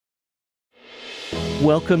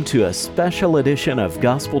Welcome to a special edition of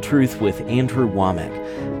Gospel Truth with Andrew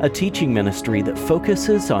Wommack, a teaching ministry that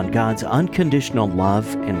focuses on God's unconditional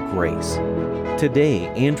love and grace. Today,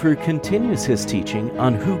 Andrew continues his teaching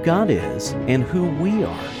on who God is and who we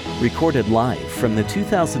are, recorded live from the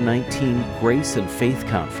 2019 Grace and Faith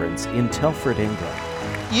Conference in Telford, England.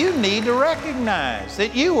 You need to recognize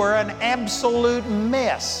that you were an absolute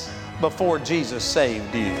mess before Jesus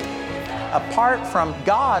saved you. Apart from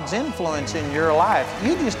God's influence in your life,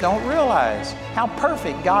 you just don't realize how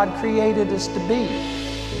perfect God created us to be.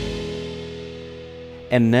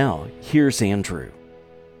 And now, here's Andrew.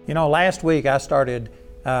 You know, last week I started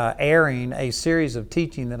airing a series of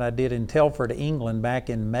teaching that I did in Telford, England back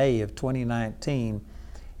in May of 2019.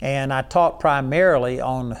 And I taught primarily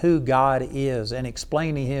on who God is and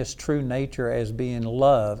explaining His true nature as being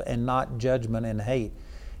love and not judgment and hate.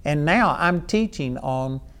 And now I'm teaching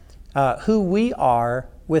on who we are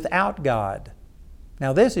without God.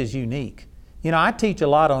 Now this is unique. You know, I teach a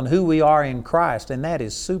lot on who we are in Christ, and that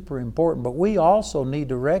is super important, but we also need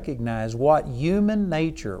to recognize what human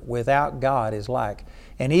nature without God is like.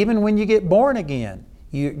 And even when you get born again,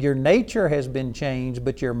 your nature has been changed,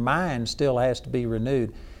 but your mind still has to be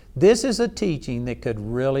renewed. This is a teaching that could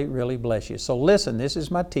really, really bless you. So listen, this is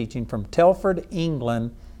my teaching from Telford,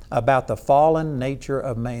 England, about the fallen nature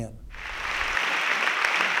of man.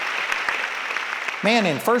 Man,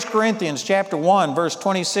 in 1 Corinthians chapter 1, verse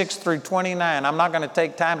 26 through 29, I'm not going to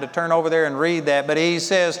take time to turn over there and read that, but he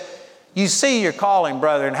says, "You see your calling,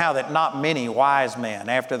 brethren, how that not many wise men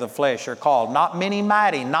after the flesh are called, not many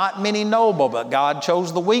mighty, not many noble, but God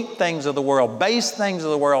chose the weak things of the world, base things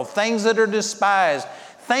of the world, things that are despised,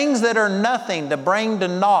 things that are nothing, to bring to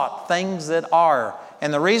naught things that are."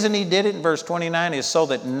 And the reason he did it in verse 29 is so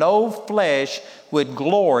that no flesh would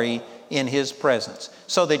glory in His presence,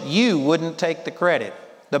 so that you wouldn't take the credit.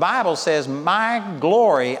 The Bible says, "My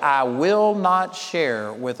glory I will not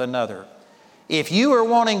share with another." If you are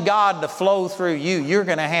wanting God to flow through you, you're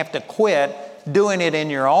going to have to quit doing it in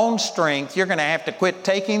your own strength. You're going to have to quit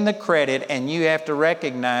taking the credit, and you have to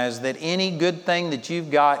recognize that any good thing that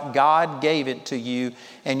you've got, God gave it to you,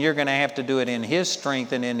 and you're going to have to do it in His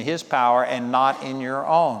strength and in His power and not in your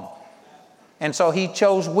own. And so He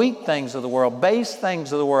chose weak things of the world, base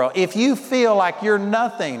things of the world. If you feel like you're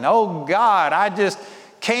nothing, oh God, I just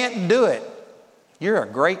can't do it, you're a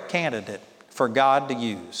great candidate for God to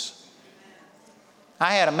use.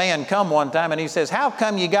 I had a man come one time and he says, "How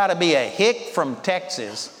come you got to be a hick from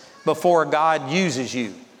Texas before God uses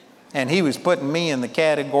you?" And he was putting me in the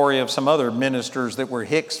category of some other ministers that were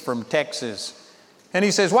hicks from Texas. And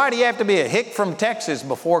he says, "Why do you have to be a hick from Texas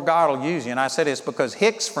before God will use you?" And I said, "It's because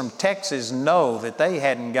hicks from Texas know that they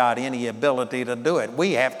hadn't got any ability to do it.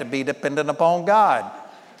 We have to be dependent upon God."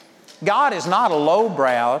 God is not a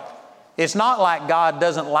lowbrow. It's not like God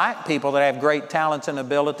doesn't like people that have great talents and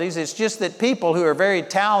abilities. It's just that people who are very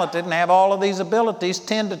talented and have all of these abilities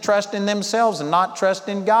tend to trust in themselves and not trust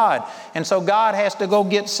in God. And so God has to go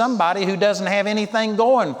get somebody who doesn't have anything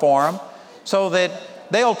going for them so that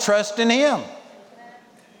they'll trust in Him.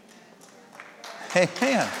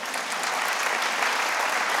 Amen.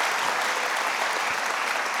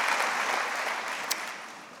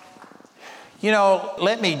 You know,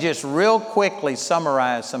 let me just real quickly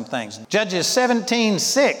summarize some things. Judges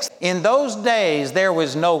 17:6. "In those days there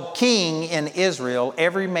was no king in Israel.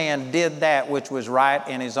 Every man did that which was right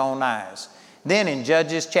in his own eyes." Then in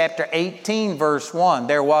Judges chapter 18, verse 1,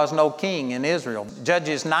 there was no king in Israel.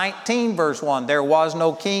 Judges 19, verse 1, there was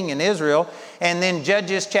no king in Israel. And then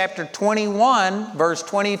Judges chapter 21, verse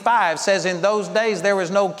 25 says, "In those days there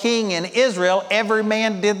was no king in Israel. Every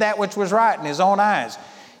man did that which was right in his own eyes."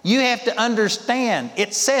 You have to understand,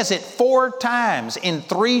 it says it 4 times in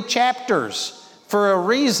 3 chapters for a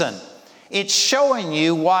reason. It's showing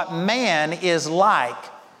you what man is like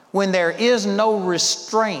when there is no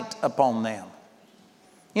restraint upon them.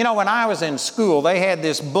 You know, when I was in school, they had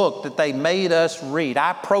this book that they made us read.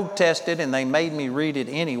 I protested and they made me read it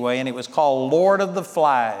anyway, and it was called Lord of the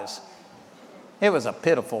Flies. It was a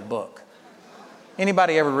pitiful book.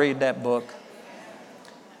 Anybody ever read that book?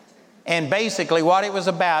 And basically what it was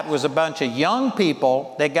about was a bunch of young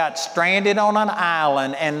people that got stranded on an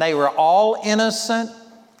island, and they were all innocent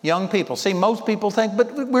young people. See, most people think,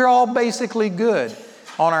 but we're all basically good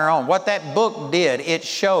on our own. What that book did, it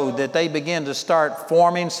showed that they began to start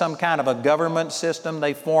forming some kind of a government system.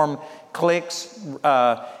 They formed cliques,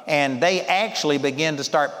 and they actually began to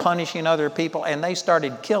start punishing other people, and they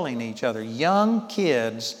started killing each other. Young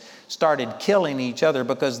kids started killing each other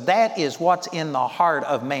because that is what's in the heart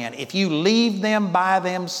of man. If you leave them by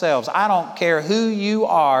themselves, I don't care who you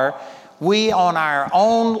are, We on our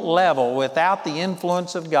own level, without the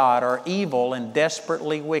influence of God, are evil and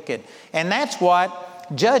desperately wicked. And that's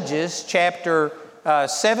what Judges chapter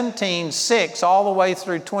 17:6 all the way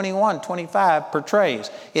through 21:25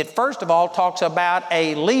 portrays. It first of all talks about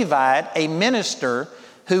a Levite, a minister,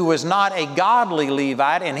 who was not a godly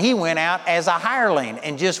Levite, and he went out as a hireling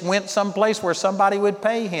and just went someplace where somebody would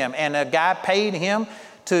pay him. And a guy paid him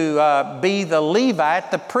to be the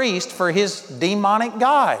Levite, the priest, for his demonic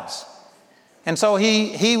gods. And so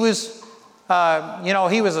he was,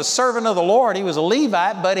 he was a servant of the Lord. He was a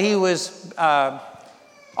Levite, but he was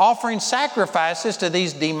offering sacrifices to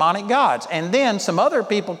these demonic gods. And then some other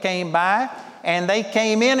people came by, and they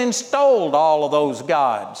came in and stole all of those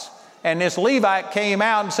gods. And this Levite came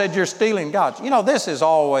out and said, "You're stealing gods." This is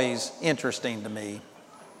always interesting to me.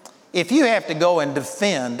 If you have to go and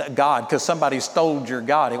defend a god because somebody stole your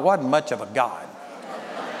god, it wasn't much of a god.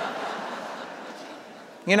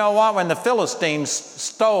 You know what? When the Philistines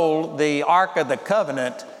stole the Ark of the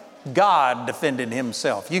Covenant, God defended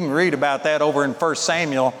himself. You can read about that over in 1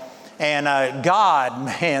 Samuel. And God,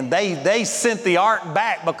 man, they sent the ark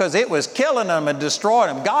back because it was killing them and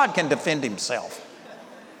destroying them. God can defend himself.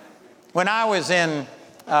 When I was in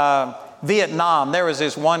Vietnam, there was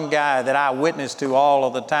this one guy that I witnessed to all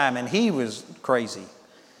of the time, and he was crazy.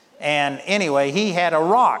 And anyway, he had a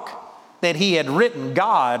rock that he had written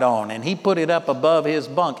God on, and he put it up above his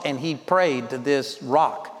bunk, and he prayed to this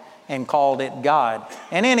rock and called it God.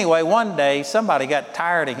 And anyway, one day somebody got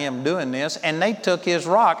tired of him doing this, and they took his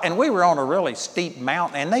rock, and we were on a really steep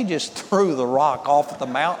mountain, and they just threw the rock off the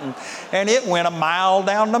mountain, and it went a mile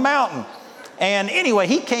down the mountain. And anyway,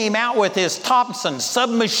 he came out with his Thompson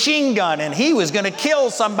submachine gun, and he was going to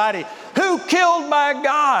kill somebody. Who killed my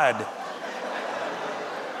God?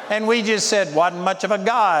 And we just said, wasn't much of a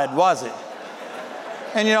God, was it?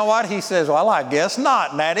 And you know what? He says, well, I guess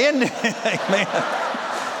not. And that ended it. Amen.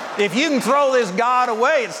 If you can throw this God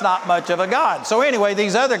away, it's not much of a God. So anyway,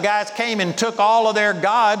 these other guys came and took all of their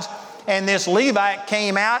gods, and this Levite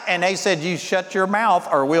came out, and they said, "You shut your mouth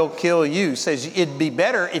or we'll kill you." Says, "It'd be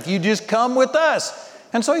better if you just come with us."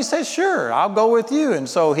 And so he says, "Sure, I'll go with you." And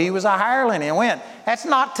so he was a hireling and went. That's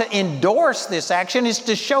not to endorse this action. It's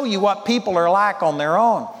to show you what people are like on their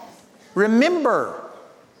own. Remember,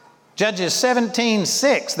 Judges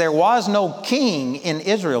 17:6, there was no king in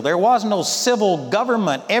Israel. There was no civil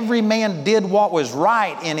government. Every man did what was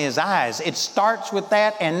right in his eyes. It starts with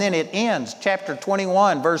that and then it ends. Chapter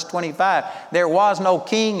 21, verse 25, there was no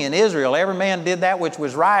king in Israel. Every man did that which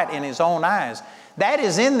was right in his own eyes. That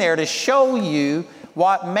is in there to show you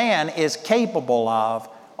what man is capable of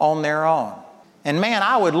on their own. And man,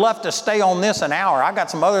 I would love to stay on this an hour. I got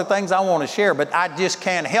some other things I want to share, but I just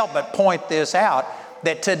can't help but point this out.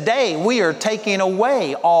 That today we are taking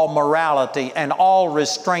away all morality and all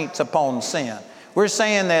restraints upon sin. We're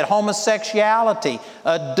saying that homosexuality,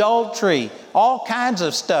 adultery, all kinds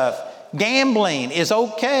of stuff, gambling is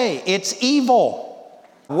okay. It's evil.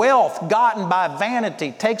 Wealth gotten by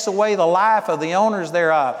vanity takes away the life of the owners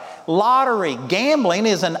thereof. Lottery, gambling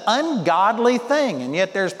is an ungodly thing, and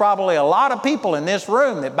yet there's probably a lot of people in this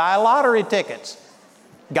room that buy lottery tickets.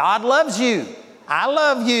 God loves you. I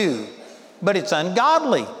love you. But it's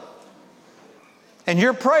ungodly. And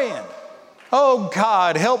you're praying, "Oh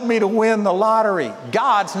God, help me to win the lottery."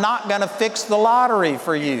 God's not going to fix the lottery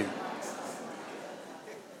for you.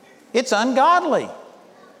 It's ungodly.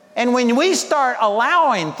 And when we start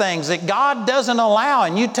allowing things that God doesn't allow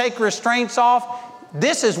and you take restraints off,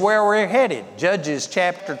 this is where we're headed. Judges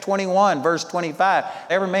chapter 21, verse 25.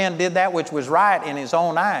 Every man did that which was right in his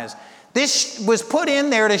own eyes. This was put in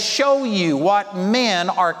there to show you what men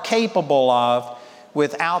are capable of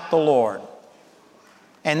without the Lord.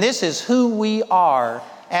 And this is who we are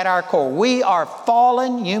at our core. We are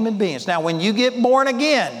fallen human beings. Now, when you get born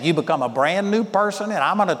again, you become a brand new person, and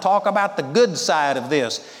I'm going to talk about the good side of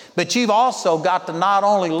this. But you've also got to not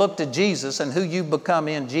only look to Jesus and who you become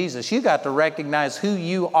in Jesus, you've got to recognize who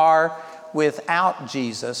you are without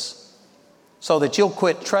Jesus, so that you'll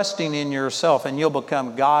quit trusting in yourself and you'll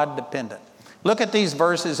become God dependent. Look at these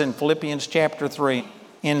verses in Philippians chapter 3.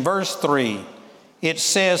 In verse 3, it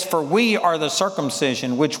says, "For we are the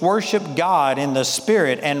circumcision which worship God in the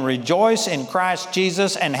Spirit and rejoice in Christ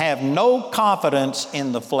Jesus and have no confidence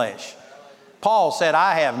in the flesh." Paul said,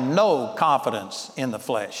 "I have no confidence in the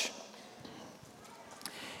flesh."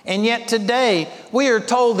 And yet today, we are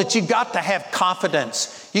told that you've got to have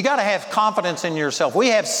confidence. You got to have confidence in yourself. We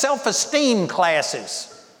have self-esteem classes.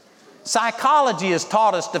 Psychology has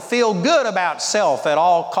taught us to feel good about self at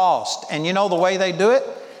all costs. And you know the way they do it?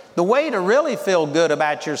 The way to really feel good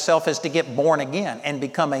about yourself is to get born again and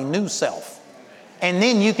become a new self. And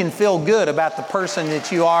then you can feel good about the person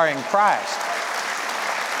that you are in Christ.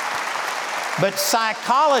 But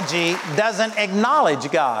psychology doesn't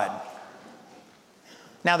acknowledge God.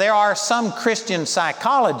 Now, there are some Christian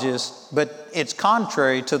psychologists, but it's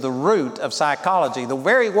contrary to the root of psychology. The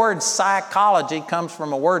very word psychology comes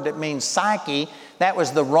from a word that means psyche. That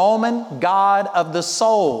was the Roman god of the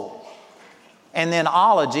soul. And then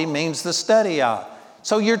ology means the study of.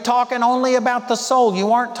 So you're talking only about the soul.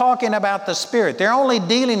 You aren't talking about the spirit. They're only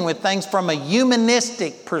dealing with things from a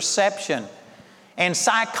humanistic perception. And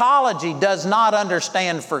psychology does not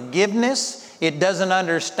understand forgiveness. It doesn't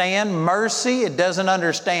understand mercy. It doesn't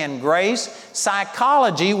understand grace.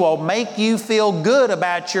 Psychology will make you feel good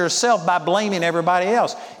about yourself by blaming everybody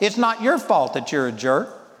else. It's not your fault that you're a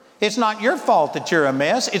jerk. It's not your fault that you're a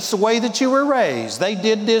mess. It's the way that you were raised. They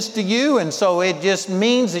did this to you, and so it just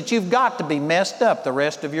means that you've got to be messed up the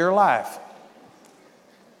rest of your life.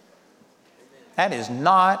 That is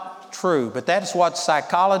not true, but that's what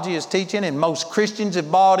psychology is teaching, and most Christians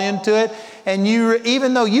have bought into it. And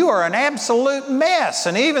even though you are an absolute mess,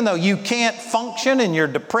 and even though you can't function and you're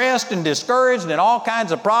depressed and discouraged and all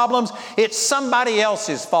kinds of problems, it's somebody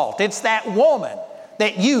else's fault. It's that woman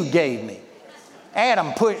that you gave me.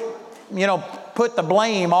 Adam put the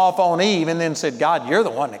blame off on Eve and then said, God, you're the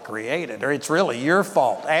one that created her. It's really your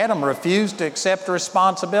fault. Adam refused to accept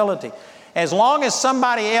responsibility. As long as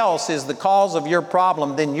somebody else is the cause of your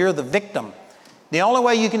problem, then you're the victim. The only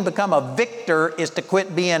way you can become a victor is to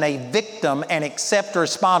quit being a victim and accept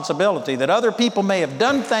responsibility. That other people may have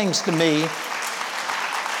done things to me,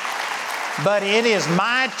 but it is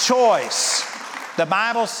my choice. The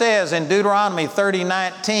Bible says in Deuteronomy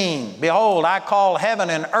 30:19, behold, I call heaven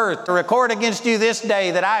and earth to record against you this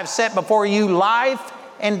day that I have set before you life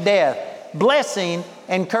and death, blessing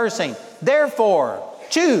and cursing. Therefore,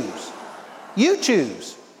 choose. You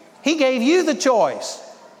choose. He gave you the choice.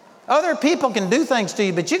 Other people can do things to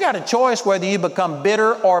you, but you got a choice whether you become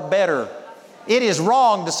bitter or better. It is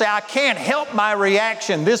wrong to say, I can't help my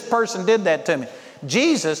reaction. This person did that to me.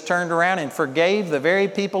 Jesus turned around and forgave the very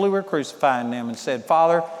people who were crucifying them and said,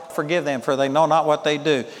 Father, forgive them, for they know not what they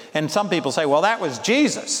do. And some people say, well, that was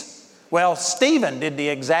Jesus. Well, Stephen did the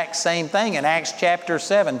exact same thing in Acts chapter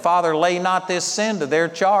 7. Father, lay not this sin to their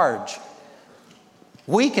charge.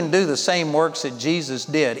 We can do the same works that Jesus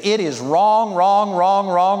did. It is wrong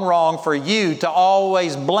for you to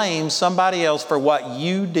always blame somebody else for what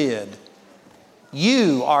you did.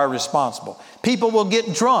 You are responsible. People will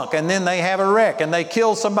get drunk and then they have a wreck and they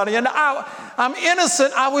kill somebody. And I'm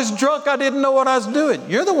innocent. I was drunk. I didn't know what I was doing.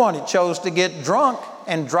 You're the one that chose to get drunk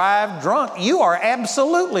and drive drunk. You are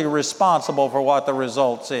absolutely responsible for what the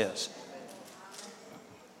results is.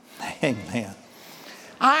 Amen.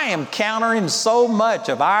 I am countering so much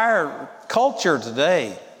of our culture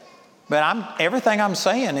today, but everything I'm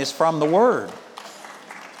saying is from the Word.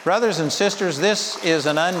 Brothers and sisters, this is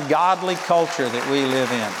an ungodly culture that we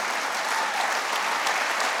live in.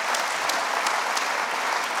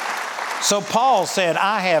 So Paul said,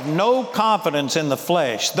 I have no confidence in the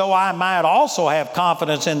flesh, though I might also have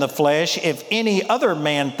confidence in the flesh. If any other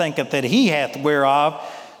man thinketh that he hath whereof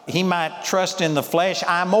he might trust in the flesh,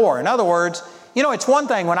 I more. In other words, it's one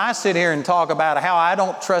thing when I sit here and talk about how I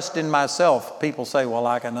don't trust in myself. People say, well,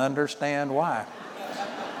 I can understand why.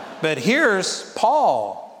 But here's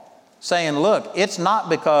Paul saying, look, it's not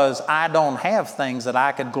because I don't have things that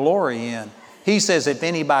I could glory in. He says if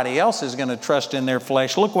anybody else is going to trust in their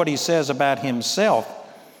flesh, look what he says about himself.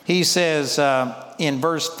 He says in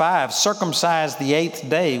verse 5, circumcised the 8th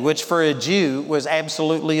day, which for a Jew was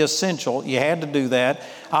absolutely essential. You had to do that.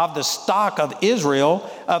 Of the stock of Israel,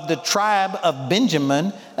 of the tribe of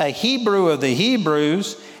Benjamin, a Hebrew of the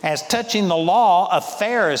Hebrews, as touching the law, a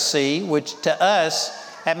Pharisee, which to us,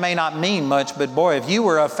 that may not mean much, but boy, if you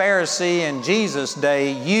were a Pharisee in Jesus'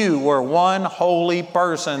 day, you were one holy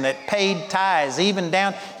person that paid tithes, even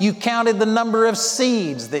down. You counted the number of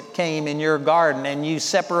seeds that came in your garden, and you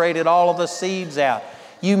separated all of the seeds out.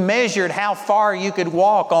 You measured how far you could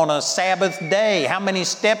walk on a Sabbath day, how many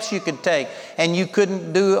steps you could take, and you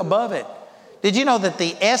couldn't do above it. Did you know that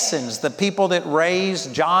the Essenes, the people that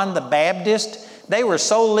raised John the Baptist, they were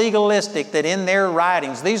so legalistic that in their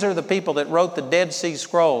writings, these are the people that wrote the Dead Sea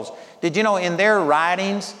Scrolls. Did you know in their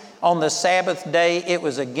writings on the Sabbath day, it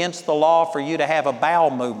was against the law for you to have a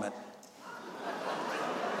bowel movement?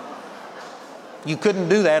 You couldn't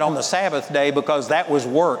do that on the Sabbath day because that was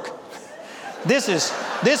work. This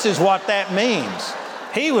is what that means.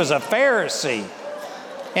 He was a Pharisee.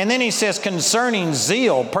 And then he says, concerning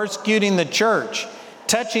zeal, persecuting the church,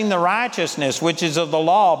 touching the righteousness which is of the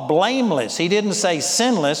law, blameless. He didn't say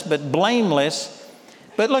sinless, but blameless.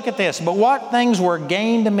 But look at this. But what things were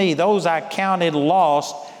gained to me, those I counted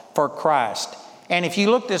lost for Christ. And if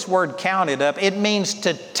you look this word counted up, it means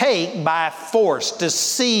to take by force, to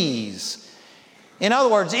seize. In other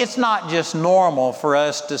words, it's not just normal for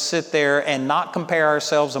us to sit there and not compare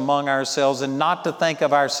ourselves among ourselves and not to think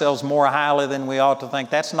of ourselves more highly than we ought to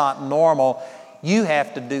think. That's not normal. You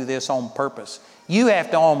have to do this on purpose. You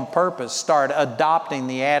have to on purpose start adopting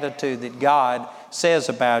the attitude that God says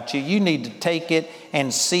about you. You need to take it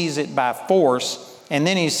and seize it by force. And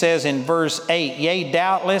then he says in verse 8, yea,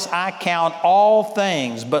 doubtless I count all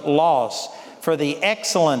things but loss for the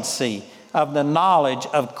excellency of the knowledge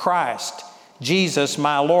of Christ Jesus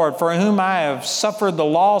my Lord, for whom I have suffered the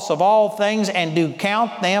loss of all things and do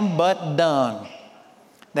count them but dung,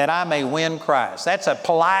 that I may win Christ. That's a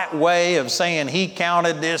polite way of saying he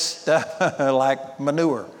counted this stuff like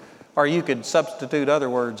manure. Or you could substitute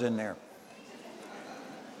other words in there.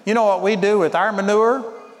 You know what we do with our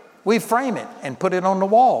manure? We frame it and put it on the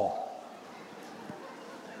wall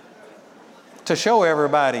to show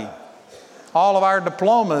everybody all of our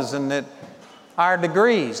diplomas and that our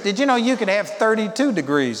degrees. Did you know you could have 32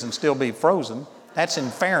 degrees and still be frozen? That's in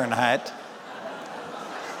Fahrenheit.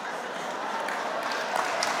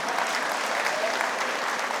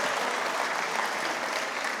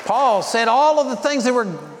 Paul said, all of the things that were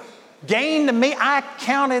gained to me, I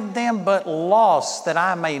counted them but loss that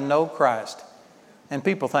I may know Christ. And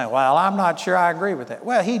people think, well, I'm not sure I agree with that.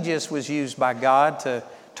 Well, he just was used by God to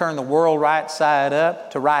turn the world right side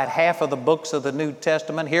up, to write half of the books of the New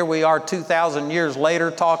Testament. Here we are 2,000 years later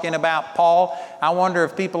talking about Paul. I wonder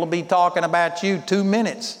if people will be talking about you 2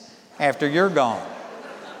 minutes after you're gone.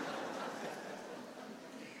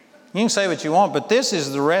 You can say what you want, but this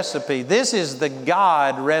is the recipe. This is the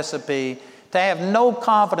God recipe to have no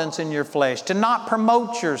confidence in your flesh, to not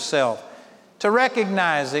promote yourself, to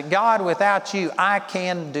recognize that God, without you, I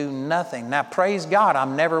can do nothing. Now, praise God,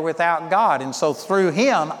 I'm never without God. And so through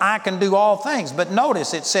Him, I can do all things. But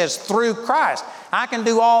notice it says through Christ. I can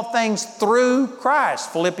do all things through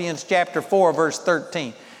Christ. Philippians chapter 4, verse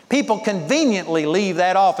 13. People conveniently leave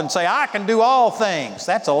that off and say, I can do all things.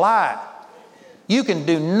 That's a lie. You can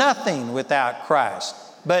do nothing without Christ.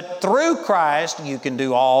 But through Christ, you can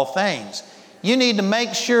do all things. You need to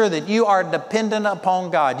make sure that you are dependent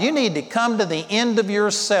upon God. You need to come to the end of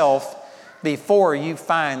yourself before you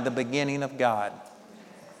find the beginning of God.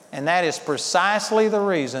 And that is precisely the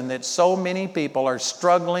reason that so many people are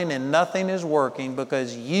struggling and nothing is working,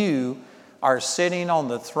 because you are sitting on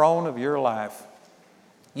the throne of your life.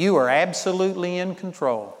 You are absolutely in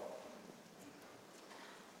control.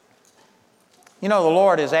 You know, the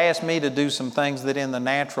Lord has asked me to do some things that in the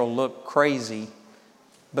natural look crazy.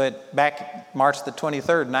 But back March the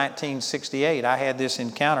 23rd, 1968, I had this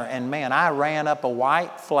encounter. And man, I ran up a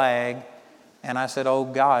white flag and I said, oh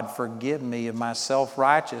God, forgive me of my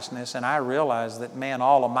self-righteousness. And I realized that, man,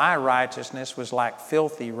 all of my righteousness was like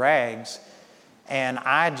filthy rags. And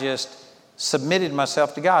I just submitted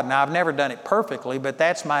myself to God. Now, I've never done it perfectly, but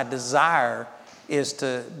that's my desire, is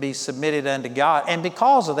to be submitted unto God. And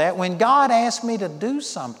because of that, when God asks me to do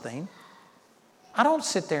something, I don't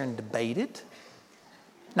sit there and debate it.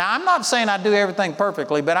 Now, I'm not saying I do everything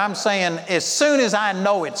perfectly, but I'm saying as soon as I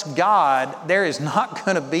know it's God, there is not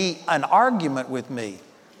going to be an argument with me.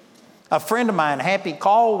 A friend of mine, Happy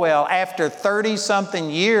Caldwell, after 30-something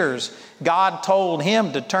years, God told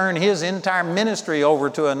him to turn his entire ministry over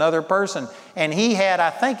to another person. And he had, I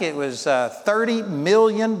think it was $30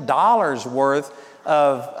 million worth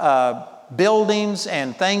of buildings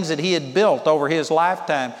and things that he had built over his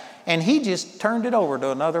lifetime. And he just turned it over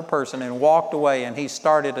to another person and walked away, and he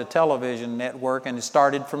started a television network, and it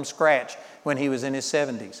started from scratch when he was in his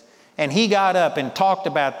 70s. And he got up and talked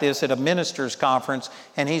about this at a minister's conference,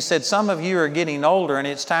 and he said, some of you are getting older and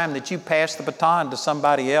it's time that you pass the baton to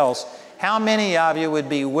somebody else. How many of you would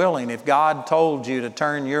be willing, if God told you, to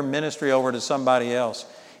turn your ministry over to somebody else?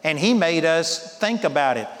 And he made us think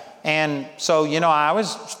about it. And so, you know, I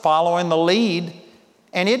was following the lead.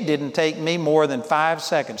 And it didn't take me more than 5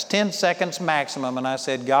 seconds, 10 seconds maximum. And I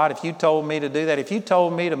said, God, if you told me to do that, if you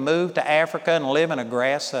told me to move to Africa and live in a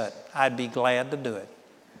grass hut, I'd be glad to do it.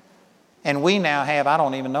 And we now have, I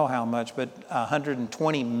don't even know how much, but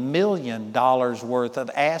 $120 million worth of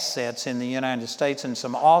assets in the United States, and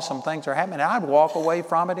some awesome things are happening. I'd walk away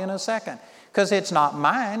from it in a second, because it's not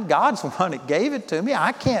mine. God's the one that gave it to me.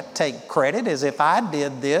 I can't take credit as if I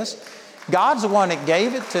did this. God's the one that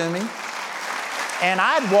gave it to me. And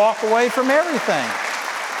I'd walk away from everything.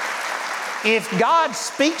 If God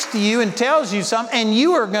speaks to you and tells you something, and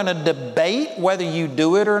you are going to debate whether you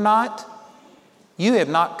do it or not, you have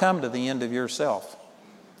not come to the end of yourself.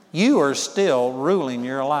 you are still ruling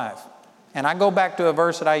your life. And I go back to a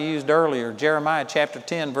verse that I used earlier, Jeremiah chapter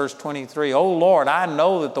 10, verse 23. "O Lord, I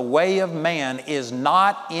know that the way of man is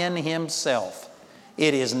not in himself.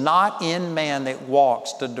 It is not in man that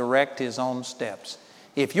walks to direct his own steps."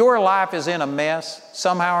 If your life is in a mess,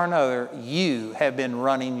 somehow or another, you have been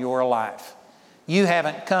running your life. You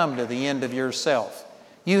haven't come to the end of yourself.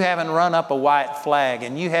 You haven't run up a white flag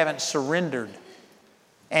and you haven't surrendered.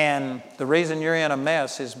 And the reason you're in a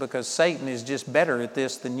mess is because Satan is just better at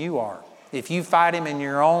this than you are. If you fight him in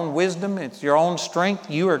your own wisdom, it's your own strength,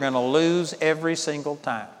 you are going to lose every single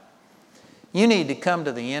time. You need to come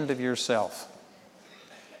to the end of yourself.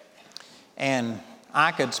 And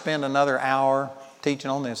I could spend another hour teaching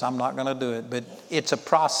on this. I'm not going to do it, but it's a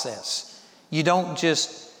process. You don't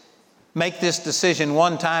just make this decision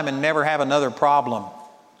one time and never have another problem.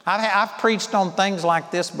 I've preached on things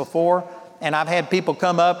like this before, and I've had people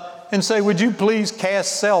come up and say, "Would you please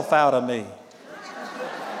cast self out of me?"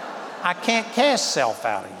 I can't cast self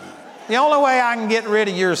out of you. The only way I can get rid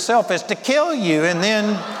of yourself is to kill you, and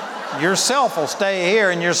then yourself will stay here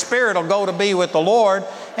and your spirit will go to be with the Lord,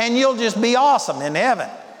 and you'll just be awesome in heaven.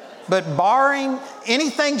 But barring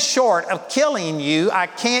anything short of killing you, I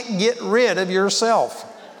can't get rid of yourself.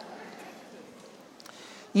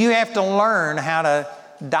 You have to learn how to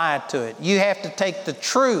die to it. You have to take the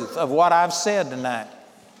truth of what I've said tonight,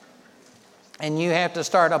 and you have to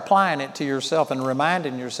start applying it to yourself and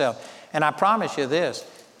reminding yourself. And I promise you this,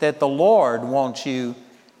 that the Lord wants you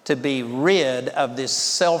to be rid of this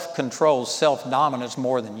self-control, self-dominance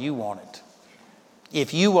more than you want it.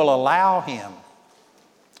 If you will allow Him,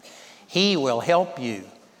 He will help you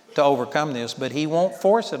to overcome this, but He won't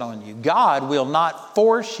force it on you. God will not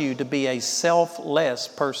force you to be a selfless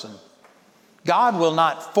person. God will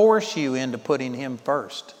not force you into putting Him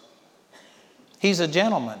first. He's a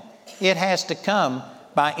gentleman. It has to come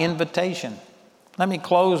by invitation. Let me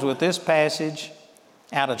close with this passage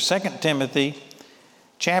out of 2 Timothy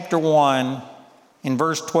chapter 1 in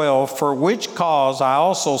verse 12. "For which cause I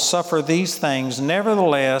also suffer these things,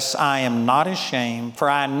 nevertheless I am not ashamed, for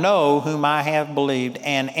I know whom I have believed,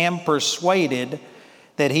 and am persuaded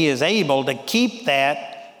that He is able to keep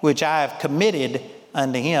that which I have committed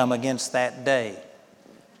unto Him against that day."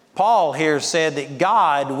 Paul here said that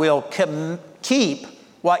God will keep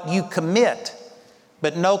what you commit,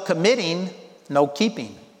 but no committing, no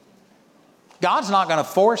keeping. God's not going to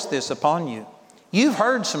force this upon you. You've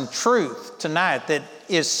heard some truth tonight that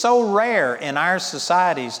is so rare in our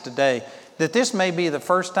societies today that this may be the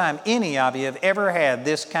first time any of you have ever had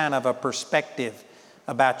this kind of a perspective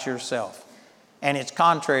about yourself. And it's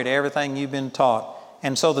contrary to everything you've been taught.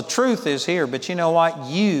 And so the truth is here, but you know what?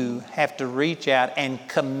 You have to reach out and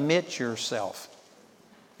commit yourself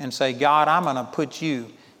and say, "God, I'm going to put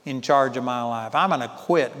you in charge of my life. I'm going to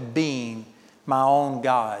quit being my own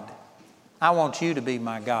God. I want you to be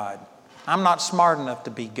my God. I'm not smart enough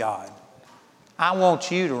to be God. I want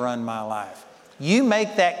you to run my life." You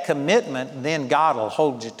make that commitment, then God will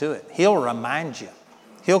hold you to it. He'll remind you.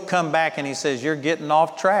 He'll come back and He says, "You're getting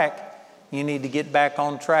off track. You need to get back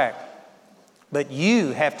on track." But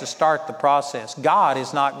you have to start the process. God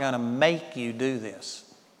is not going to make you do this.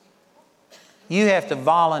 You have to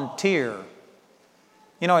volunteer.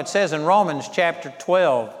 You know, it says in Romans chapter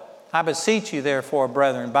 12, "I beseech you therefore,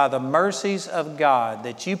 brethren, by the mercies of God,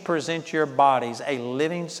 that you present your bodies a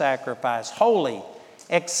living sacrifice, holy,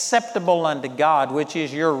 acceptable unto God, which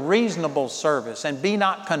is your reasonable service. And be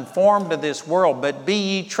not conformed to this world, but be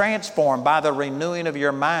ye transformed by the renewing of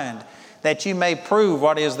your mind, that you may prove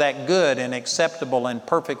what is that good and acceptable and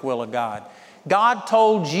perfect will of God." God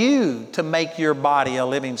told you to make your body a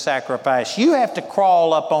living sacrifice. You have to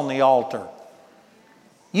crawl up on the altar.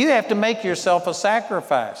 You have to make yourself a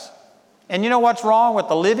sacrifice. And you know what's wrong with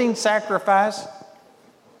the living sacrifice?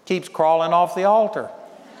 Keeps crawling off the altar.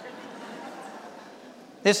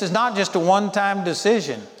 This is not just a one-time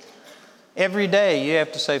decision. Every day you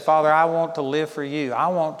have to say, "Father, I want to live for you. I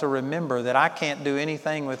want to remember that I can't do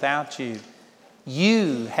anything without you."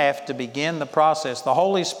 You have to begin the process. The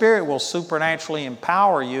Holy Spirit will supernaturally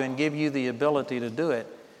empower you and give you the ability to do it.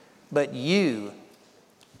 But you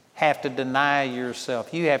have to deny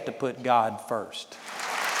yourself. You have to put God first.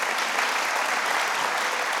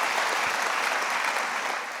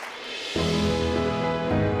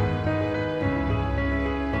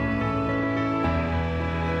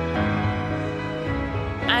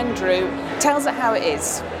 Andrew tells it how it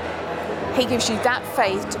is. He gives you that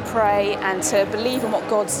faith to pray and to believe in what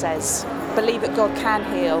God says. Believe that God can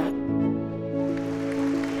heal.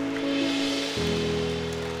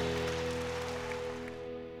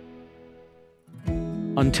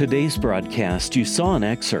 On today's broadcast, you saw an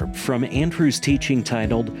excerpt from Andrew's teaching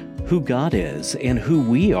titled Who God Is and Who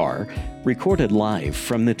We Are, recorded live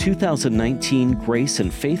from the 2019 Grace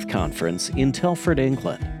and Faith Conference in Telford,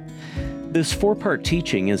 England. This 4-part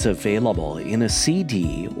teaching is available in a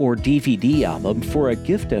CD or DVD album for a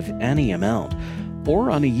gift of any amount,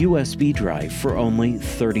 or on a USB drive for only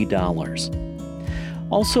 $30.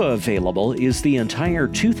 Also available is the entire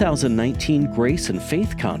 2019 Grace and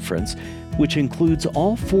Faith Conference, which includes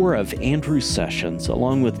all 4 of Andrew's sessions,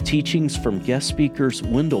 along with teachings from guest speakers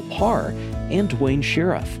Wendell Parr and Dwayne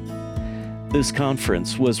Sheriff. This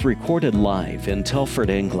conference was recorded live in Telford,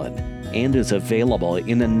 England, and is available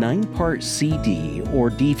in a 9-part CD or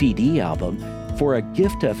DVD album for a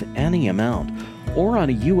gift of any amount, or on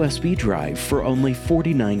a USB drive for only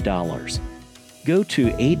 $49. Go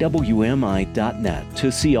to awmi.net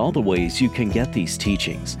to see all the ways you can get these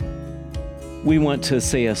teachings. We want to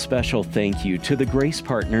say a special thank you to the grace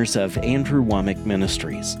partners of Andrew Wommack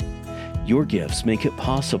Ministries. Your gifts make it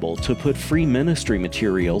possible to put free ministry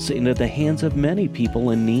materials into the hands of many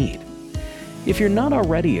people in need. If you're not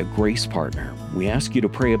already a grace partner, we ask you to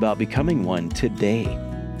pray about becoming one today.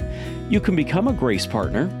 You can become a grace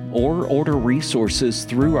partner or order resources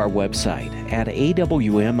through our website at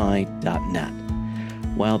awmi.net.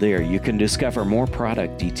 While there, you can discover more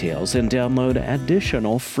product details and download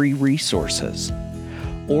additional free resources.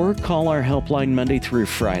 Or call our helpline Monday through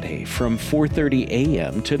Friday from 4:30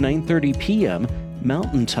 a.m. to 9:30 p.m.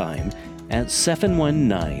 Mountain Time at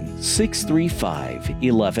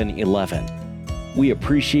 719-635-1111. We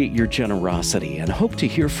appreciate your generosity and hope to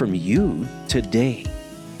hear from you today.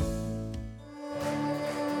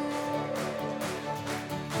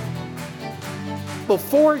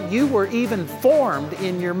 Before you were even formed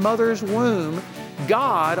in your mother's womb,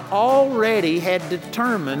 God already had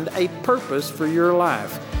determined a purpose for your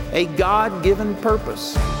life, a God-given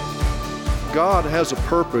purpose. God has a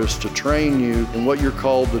purpose to train you in what you're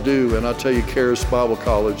called to do, and I tell you, Charis Bible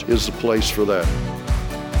College is the place for that.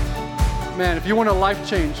 Man, if you want a life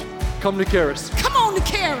change, come to Charis. Come on to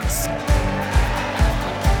Charis!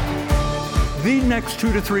 The next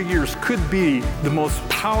 2 to 3 years could be the most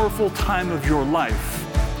powerful time of your life.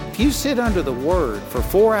 If you sit under the Word for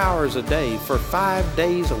 4 hours a day, for 5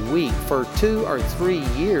 days a week, for 2 or 3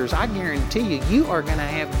 years, I guarantee you, you are going to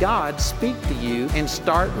have God speak to you and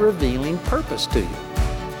start revealing purpose to you.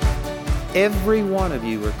 Every one of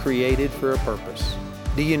you were created for a purpose.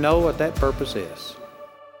 Do you know what that purpose is?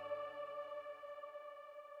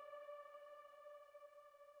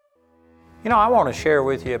 You know, I want to share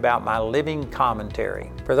with you about my living commentary.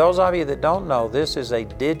 For those of you that don't know, this is a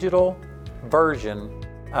digital version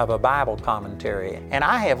of a Bible commentary. And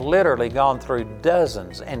I have literally gone through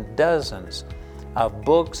dozens and dozens of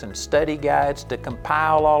books and study guides to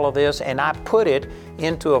compile all of this, and I put it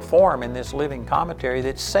into a form in this living commentary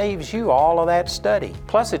that saves you all of that study.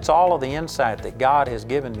 Plus, it's all of the insight that God has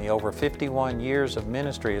given me over 51 years of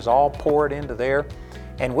ministry is all poured into there.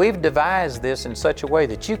 And we've devised this in such a way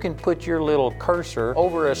that you can put your little cursor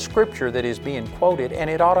over a scripture that is being quoted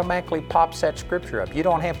and it automatically pops that scripture up. You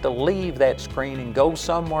don't have to leave that screen and go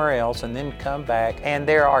somewhere else and then come back. And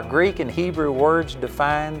there are Greek and Hebrew words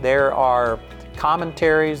defined. There are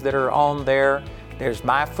commentaries that are on there. There's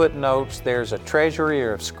my footnotes. There's a treasury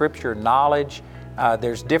of scripture knowledge.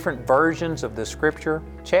 There's different versions of the scripture.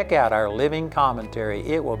 Check out our living commentary.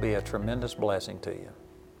 It will be a tremendous blessing to you.